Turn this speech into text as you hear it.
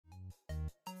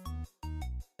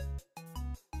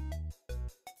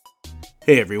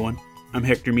Hey everyone, I'm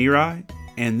Hector Mirai,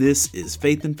 and this is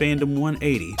Faith and Fandom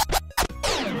 180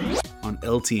 on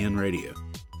LTN Radio.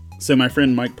 So my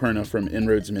friend Mike Perna from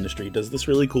Inroads Ministry does this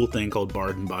really cool thing called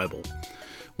Bard and Bible,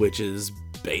 which is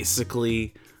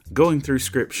basically going through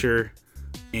scripture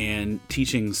and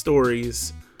teaching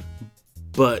stories,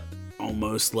 but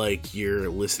almost like you're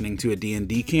listening to a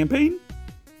D&D campaign.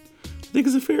 I think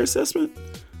is a fair assessment,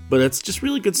 but it's just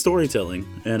really good storytelling,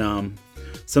 and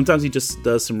sometimes he just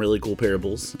does some really cool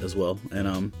parables as well.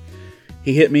 And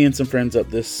he hit me and some friends up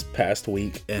this past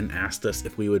week and asked us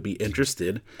if we would be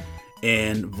interested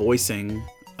in voicing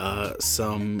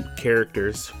some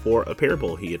characters for a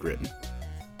parable he had written.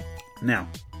 Now,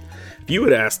 if you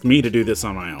had asked me to do this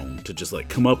on my own, to just like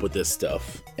come up with this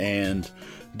stuff and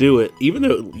do it, even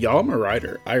though y'all, I'm a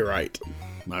writer, I write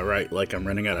like I'm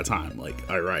running out of time, like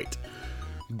I write.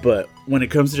 But when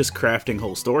it comes to just crafting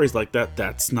whole stories like that,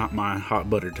 that's not my hot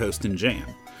buttered toast and jam.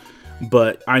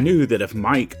 But I knew that if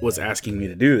Mike was asking me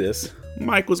to do this,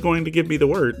 Mike was going to give me the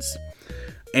words.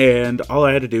 And all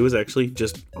I had to do was actually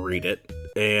just read it.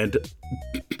 And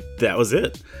that was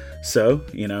it. So,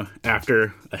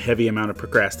 after a heavy amount of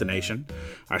procrastination,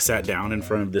 I sat down in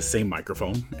front of this same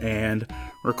microphone and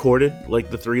recorded like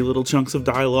the 3 little chunks of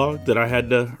dialogue that I had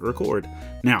to record.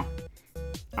 Now,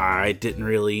 I didn't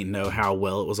really know how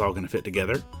well it was all going to fit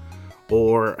together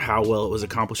or how well it was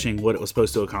accomplishing what it was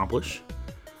supposed to accomplish.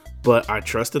 But I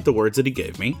trusted the words that he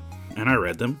gave me and I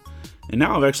read them. And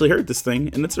now I've actually heard this thing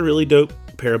and it's a really dope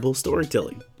parable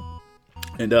storytelling.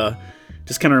 And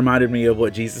just kind of reminded me of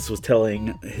what Jesus was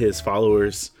telling his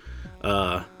followers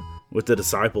with the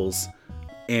disciples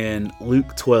in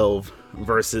Luke 12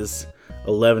 verses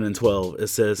 11 and 12. It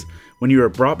says, "When you are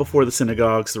brought before the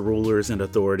synagogues, the rulers and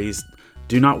authorities,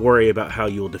 do not worry about how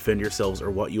you will defend yourselves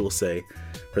or what you will say,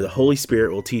 for the Holy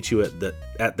Spirit will teach you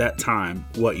at that time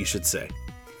what you should say."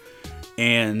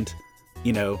 And,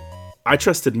 I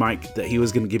trusted Mike that he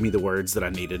was going to give me the words that I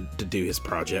needed to do his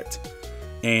project.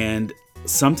 And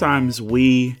sometimes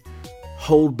we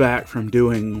hold back from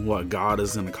doing what God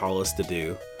is going to call us to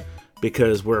do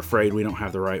because we're afraid we don't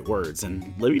have the right words.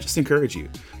 And let me just encourage you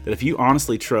that if you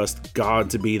honestly trust God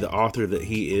to be the author that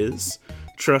he is,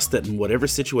 trust that in whatever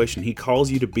situation he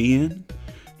calls you to be in,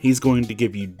 he's going to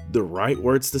give you the right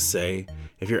words to say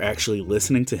if you're actually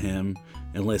listening to him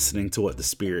and listening to what the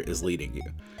Spirit is leading you.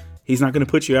 He's not going to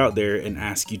put you out there and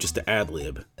ask you just to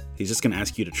ad-lib. He's just going to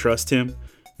ask you to trust him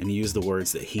and use the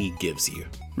words that he gives you.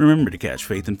 Remember to catch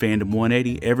Faith and Fandom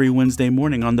 180 every Wednesday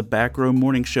morning on the Back Row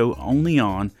Morning Show only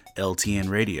on LTN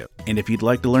Radio. And if you'd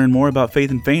like to learn more about Faith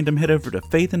and Fandom, head over to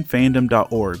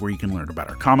faithandfandom.org where you can learn about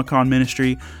our Comic-Con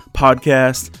ministry,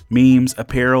 podcast, memes,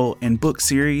 apparel, and book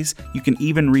series. You can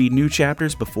even read new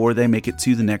chapters before they make it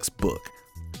to the next book.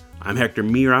 I'm Hector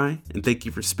Mirai, and thank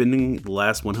you for spending the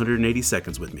last 180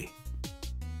 seconds with me.